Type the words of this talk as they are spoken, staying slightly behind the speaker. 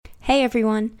Hey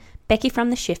everyone, Becky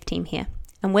from the Shift team here,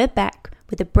 and we're back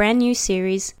with a brand new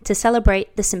series to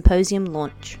celebrate the Symposium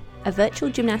launch, a virtual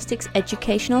gymnastics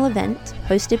educational event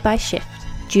hosted by Shift,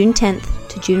 June 10th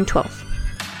to June 12th.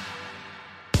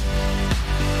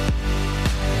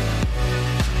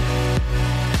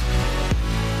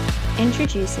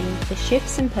 Introducing the Shift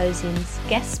Symposium's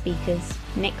guest speakers,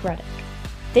 Nick Ruddock.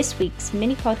 This week's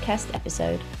mini podcast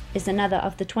episode is another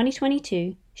of the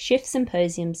 2022 Shift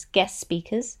Symposium's guest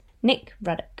speakers, Nick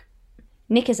Ruddock.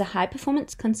 Nick is a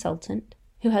high-performance consultant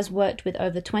who has worked with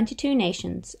over 22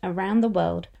 nations around the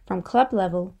world from club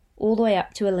level all the way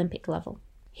up to Olympic level.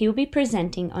 He will be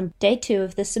presenting on day 2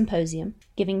 of the symposium,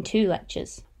 giving 2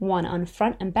 lectures, one on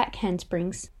front and back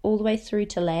handsprings all the way through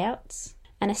to layouts,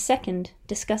 and a second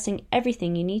discussing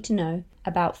everything you need to know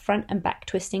about front and back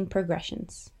twisting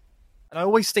progressions. And I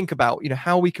always think about,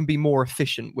 how we can be more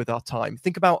efficient with our time.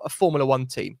 Think about a Formula One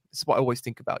team. This is what I always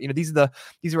think about. These are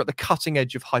at the cutting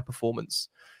edge of high performance.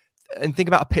 And think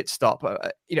about a pit stop.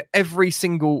 Every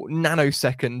single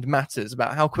nanosecond matters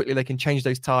about how quickly they can change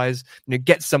those tires,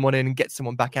 get someone in and get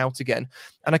someone back out again.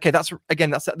 And okay, that's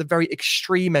at the very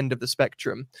extreme end of the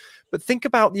spectrum. But think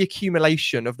about the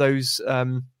accumulation of those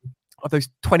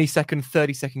 20-second,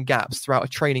 30-second gaps throughout a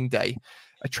training day,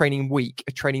 a training week,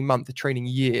 a training month, a training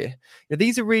year.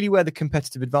 These are really where the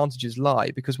competitive advantages lie,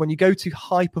 because when you go to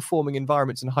high-performing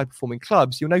environments and high-performing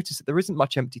clubs, you'll notice that there isn't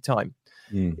much empty time.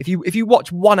 If you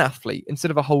watch one athlete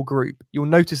instead of a whole group, you'll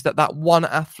notice that one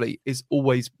athlete is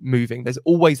always moving. There's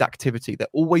always activity. They're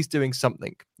always doing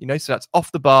something, so that's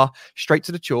off the bar, straight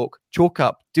to the chalk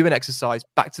up, do an exercise,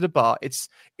 back to the bar. It's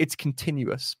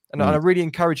continuous. And I really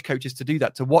encourage coaches to do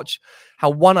that, to watch how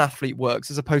one athlete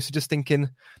works as opposed to just thinking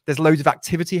there's loads of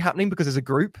activity happening because there's a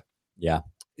group. Yeah.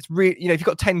 It's really, if you've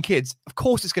got 10 kids, of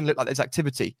course it's going to look like there's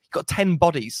activity. You've got 10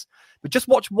 bodies, but just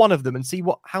watch one of them and see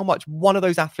how much one of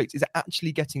those athletes is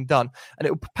actually getting done. And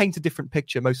it will paint a different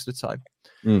picture most of the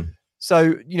time.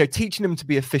 So, teaching them to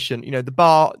be efficient, the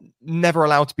bar never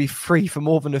allowed to be free for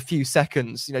more than a few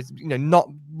seconds, not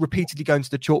repeatedly going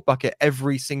to the chalk bucket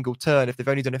every single turn if they've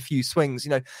only done a few swings,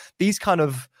 these kind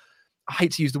of, I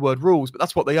hate to use the word rules, but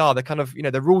that's what they are. They're kind of,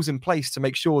 they're rules in place to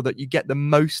make sure that you get the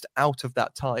most out of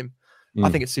that time. I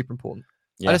think it's super important.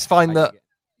 I just find that,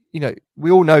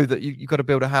 we all know that you've got to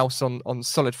build a house on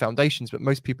solid foundations, but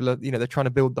most people are, they're trying to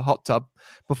build the hot tub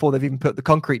before they've even put the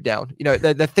concrete down.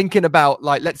 They're thinking about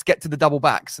let's get to the double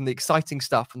backs and the exciting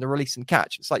stuff and the release and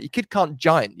catch. It's like your kid can't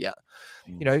giant yet.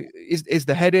 Is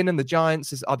the head in and the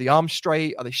giants, are the arms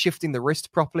straight? Are they shifting the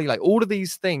wrist properly? Like all of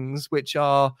these things, which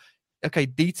are, okay,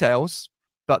 details,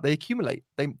 but they accumulate,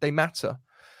 they matter.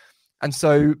 And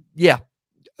so,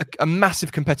 a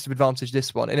massive competitive advantage,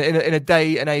 this one, in a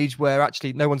day and age where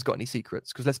actually no one's got any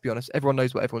secrets, because let's be honest, everyone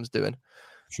knows what everyone's doing.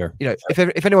 Sure.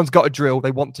 If anyone's got a drill,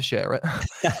 they want to share it.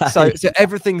 so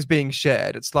everything's being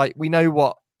shared. It's like we know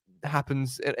what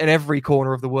happens in every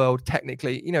corner of the world.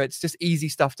 Technically, it's just easy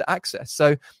stuff to access.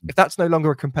 So if that's no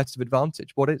longer a competitive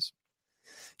advantage, what is?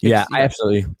 I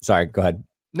absolutely. Sorry, go ahead.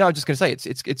 No, I'm just going to say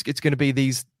it's going to be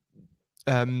these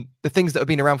the things that have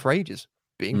been around for ages.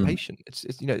 Being patient.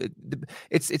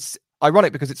 It's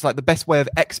ironic because it's like the best way of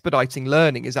expediting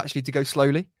learning is actually to go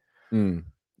slowly.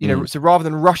 So rather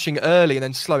than rushing early and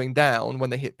then slowing down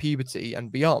when they hit puberty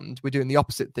and beyond, we're doing the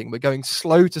opposite thing. We're going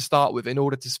slow to start with in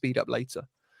order to speed up later.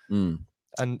 And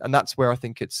that's where I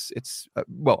think it's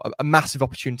a massive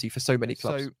opportunity for so many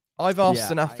clubs. So I've asked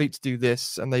an athlete to do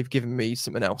this and they've given me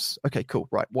something else. Okay, cool.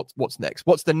 Right. What's next?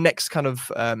 What's the next kind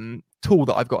of tool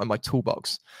that I've got in my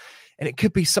toolbox? And it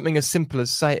could be something as simple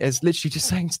as literally just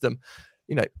saying to them,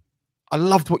 I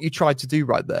loved what you tried to do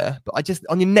right there, but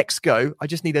on your next go, I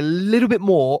just need a little bit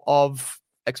more of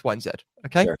X, Y, and Z.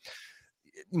 Okay. Sure.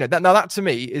 That to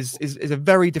me is a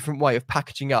very different way of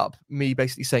packaging up me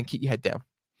basically saying, keep your head down.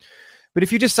 But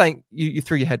if you're just saying you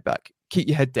threw your head back, keep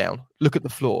your head down, look at the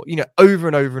floor, over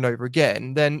and over and over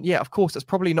again, then of course, that's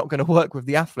probably not going to work with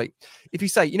the athlete. If you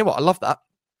say, you know what, I love that.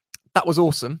 That was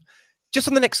awesome. Just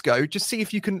on the next go, just see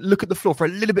if you can look at the floor for a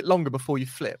little bit longer before you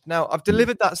flip. Now, I've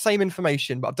delivered that same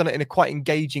information, but I've done it in a quite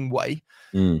engaging way.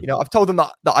 I've told them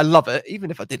that I love it,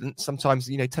 even if I didn't. Sometimes,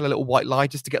 tell a little white lie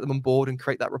just to get them on board and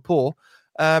create that rapport.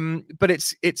 But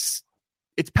it's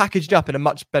packaged up in a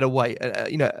much better way,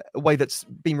 a way that's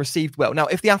been received well. Now,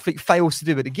 if the athlete fails to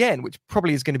do it again, which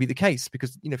probably is going to be the case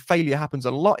because, failure happens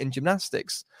a lot in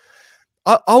gymnastics,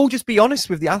 I'll just be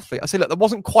honest with the athlete. I say, look, that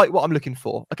wasn't quite what I'm looking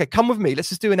for. Okay, come with me. Let's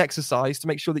just do an exercise to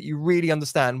make sure that you really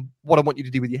understand what I want you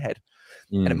to do with your head.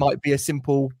 And it might be a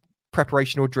simple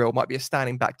preparation or drill, might be a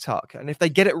standing back tuck. And if they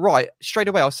get it right, straight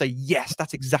away, I'll say, yes,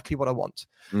 that's exactly what I want.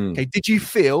 Okay, did you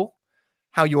feel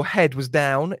how your head was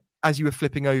down as you were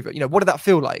flipping over? What did that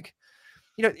feel like?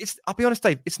 I'll be honest,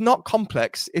 Dave, it's not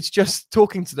complex. It's just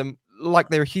talking to them like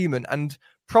they're human, and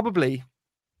probably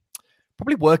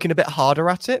working a bit harder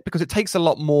at it, because it takes a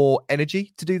lot more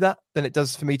energy to do that than it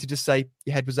does for me to just say,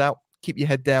 your head was out, keep your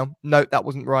head down. No, that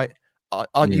wasn't right.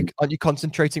 Aren't you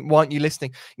concentrating? Why aren't you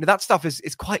listening? That stuff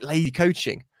is quite lazy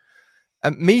coaching.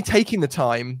 And me taking the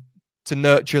time to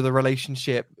nurture the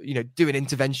relationship, do an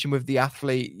intervention with the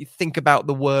athlete, you think about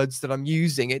the words that I'm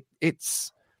using,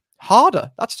 it's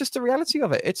harder. That's just the reality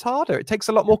of it. It's harder. It takes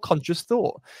a lot more conscious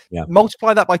thought. Yeah.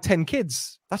 Multiply that by 10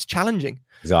 kids. That's challenging.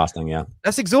 Exhausting. Yeah.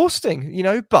 That's exhausting,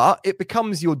 but it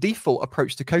becomes your default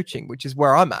approach to coaching, which is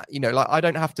where I'm at. Like, I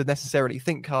don't have to necessarily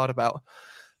think hard about,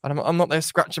 and I'm not there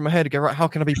scratching my head to go, right, how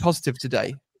can I be positive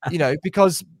today?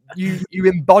 Because you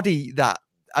embody that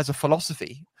as a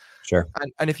philosophy. Sure.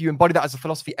 And if you embody that as a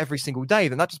philosophy every single day,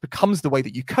 then that just becomes the way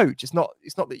that you coach. It's not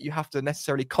that you have to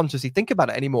necessarily consciously think about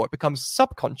it anymore. It becomes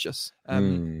subconscious. A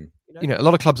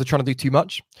lot of clubs are trying to do too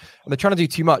much, and they're trying to do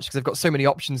too much because they've got so many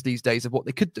options these days of what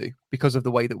they could do because of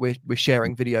the way that we're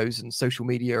sharing videos and social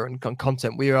media and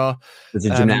content. There's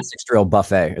a gymnastics drill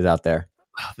buffet is out there.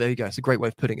 There you go. It's a great way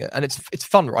of putting it, and it's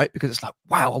fun, right? Because it's like,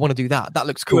 wow, I want to do that. That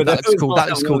looks cool. That looks cool. That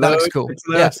looks cool. That looks cool.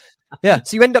 Yes. Yeah.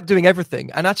 So you end up doing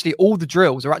everything, and actually all the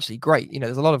drills are actually great.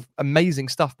 There's a lot of amazing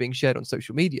stuff being shared on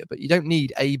social media, but you don't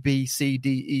need A, B, C,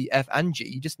 D, E, F, and G.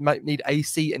 You just might need A,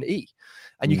 C, and E,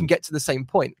 and you can get to the same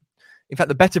point. In fact,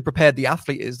 the better prepared the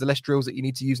athlete is, the less drills that you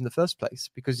need to use in the first place,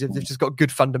 because they've just got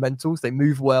good fundamentals. They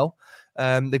move well.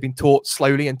 They've been taught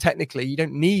slowly and technically. You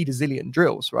don't need a zillion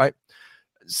drills, right?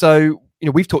 So,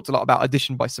 we've talked a lot about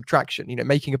addition by subtraction,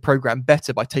 making a program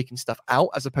better by taking stuff out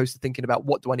as opposed to thinking about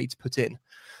what do I need to put in.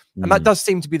 And that does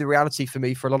seem to be the reality for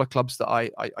me, for a lot of clubs that I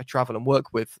travel and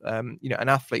work with, and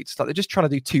athletes. Like, they're just trying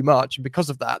to do too much. And because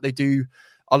of that, they do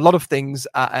a lot of things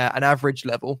at an average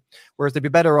level, whereas they'd be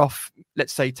better off,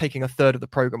 let's say, taking a third of the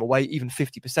program away, even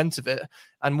 50% of it,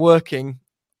 and working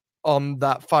on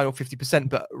that final 50%,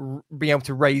 but being able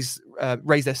to raise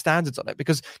their standards on it,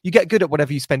 because you get good at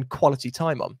whatever you spend quality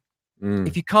time on.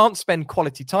 If you can't spend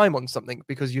quality time on something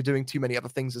because you're doing too many other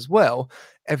things as well,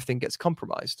 everything gets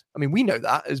compromised. I mean, we know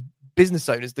that as business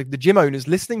owners. The gym owners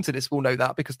listening to this will know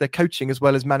that, because they're coaching as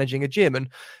well as managing a gym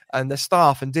and their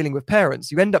staff and dealing with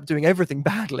parents. You end up doing everything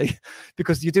badly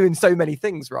because you're doing so many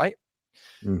things, right?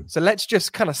 So let's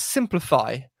just kind of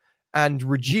simplify and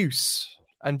reduce,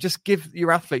 and just give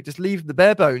your athlete, just leave the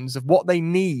bare bones of what they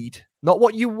need, not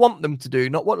what you want them to do,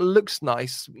 not what looks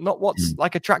nice, not what's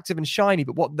like attractive and shiny,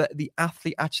 but what the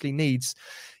athlete actually needs.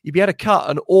 You'd be able to cut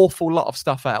an awful lot of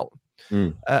stuff out.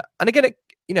 And again,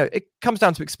 it comes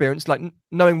down to experience, like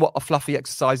knowing what a fluffy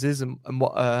exercise is and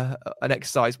what an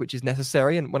exercise which is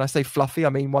necessary. And when I say fluffy, I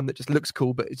mean one that just looks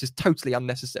cool, but it's just totally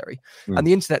unnecessary. And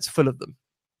the internet's full of them.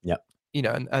 Yeah.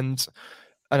 And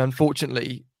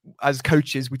unfortunately, as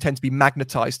coaches, we tend to be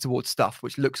magnetized towards stuff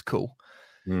which looks cool.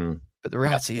 But the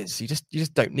reality is you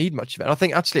just don't need much of it. And I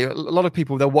think actually a lot of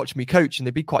people, they'll watch me coach and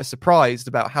they'd be quite surprised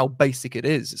about how basic it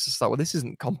is. It's just like, well, this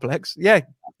isn't complex. Yeah,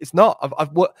 it's not.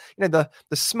 The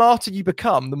smarter you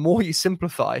become, the more you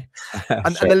simplify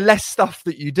and the less stuff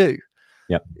that you do.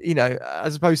 Yep.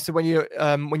 As opposed to when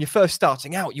you're first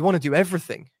starting out, you want to do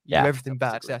everything. Do everything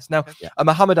bad. Yes. Now, a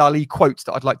Muhammad Ali quote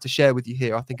that I'd like to share with you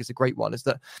here, I think is a great one, is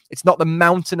that it's not the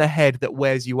mountain ahead that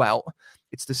wears you out,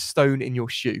 it's the stone in your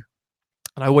shoe.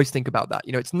 And I always think about that.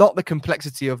 It's not the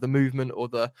complexity of the movement or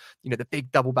the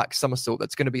big double back somersault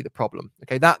that's going to be the problem.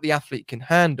 Okay, that the athlete can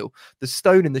handle. The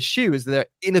stone in the shoe is their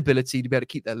inability to be able to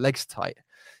keep their legs tight.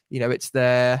 It's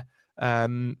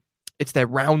their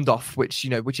round off, which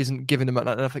isn't giving them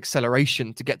enough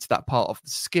acceleration to get to that part of the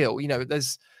skill.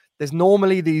 There's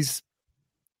normally these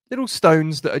little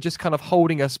stones that are just kind of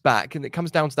holding us back, and it comes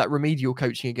down to that remedial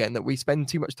coaching again, that we spend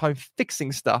too much time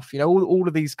fixing stuff. All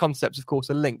of these concepts, of course,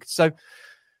 are linked. So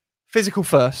physical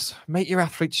first, make your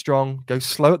athlete strong, go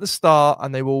slow at the start,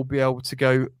 and they will be able to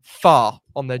go far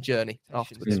on their journey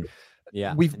afterwards.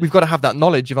 Yeah, we've got to have that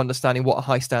knowledge of understanding what a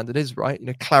high standard is, right?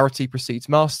 Clarity precedes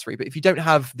mastery. But if you don't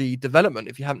have the development,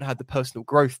 if you haven't had the personal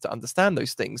growth to understand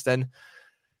those things, then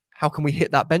how can we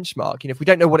hit that benchmark? If we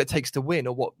don't know what it takes to win,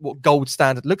 or what gold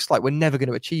standard looks like, we're never going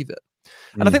to achieve it.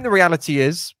 And I think the reality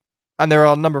is, and there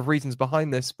are a number of reasons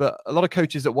behind this, but a lot of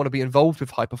coaches that want to be involved with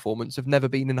high performance have never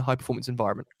been in a high performance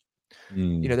environment.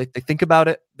 They think about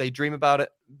it, they dream about it,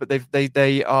 but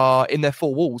they are in their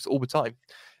four walls all the time.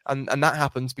 And that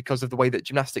happens because of the way that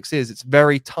gymnastics is. It's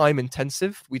very time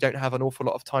intensive. We don't have an awful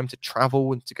lot of time to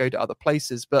travel and to go to other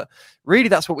places, but really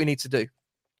that's what we need to do.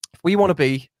 If we want to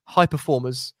be high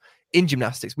performers in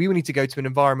gymnastics, we will need to go to an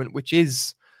environment which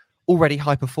is already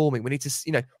high performing. We need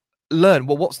to, learn,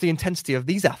 well, what's the intensity of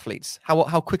these athletes?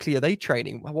 How quickly are they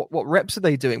training? What reps are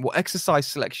they doing? What exercise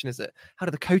selection is it? How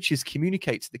do the coaches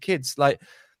communicate to the kids? Like,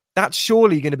 that's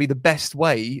surely going to be the best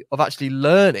way of actually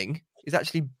learning, is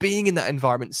actually being in that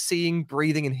environment, seeing,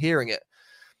 breathing, and hearing it.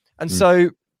 And so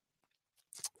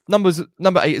number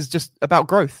 8 is just about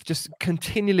growth. Just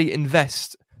continually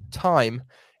invest time,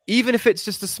 even if it's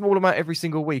just a small amount every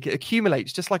single week. It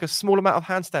accumulates just like a small amount of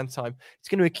handstand time. It's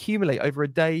going to accumulate over a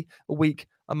day, a week,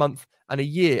 a month, and a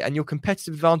year, and your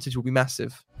competitive advantage will be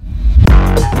massive.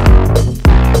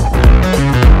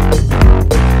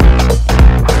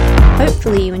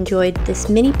 Hopefully you enjoyed this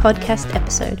mini podcast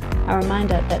episode. A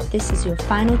reminder that this is your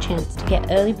final chance to get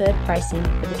early bird pricing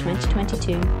for the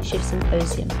 2022 Shift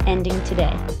Symposium, ending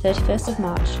today, 31st of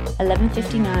March,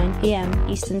 11:59 p.m.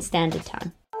 Eastern Standard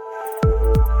Time.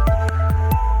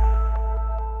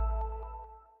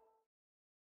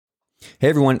 Hey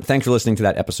everyone, thanks for listening to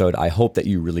that episode. I hope that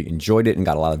you really enjoyed it and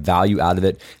got a lot of value out of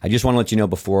it. I just want to let you know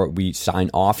before we sign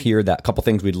off here that a couple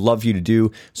things we'd love you to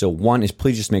do. So one is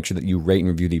please just make sure that you rate and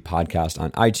review the podcast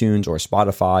on iTunes or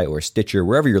Spotify or Stitcher,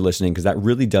 wherever you're listening, because that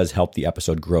really does help the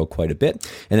episode grow quite a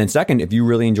bit. And then second, if you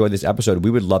really enjoyed this episode, we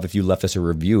would love if you left us a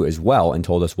review as well and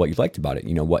told us what you liked about it.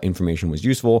 You know, what information was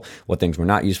useful, what things were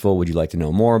not useful, would you like to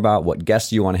know more about, what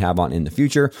guests you want to have on in the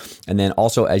future. And then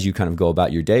also, as you kind of go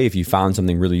about your day, if you found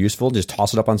something really useful, just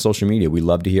toss it up on social media. We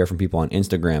love to hear from people on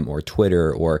Instagram or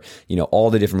Twitter or, you know, all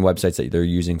the different websites that they're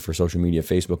using for social media.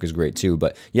 Facebook is great too.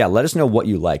 But yeah, let us know what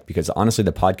you like, because honestly,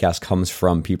 the podcast comes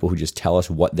from people who just tell us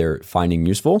what they're finding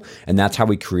useful. And that's how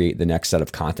we create the next set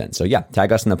of content. So yeah,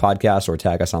 tag us in the podcast or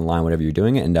tag us online, whatever you're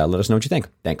doing, and let us know what you think.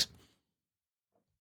 Thanks.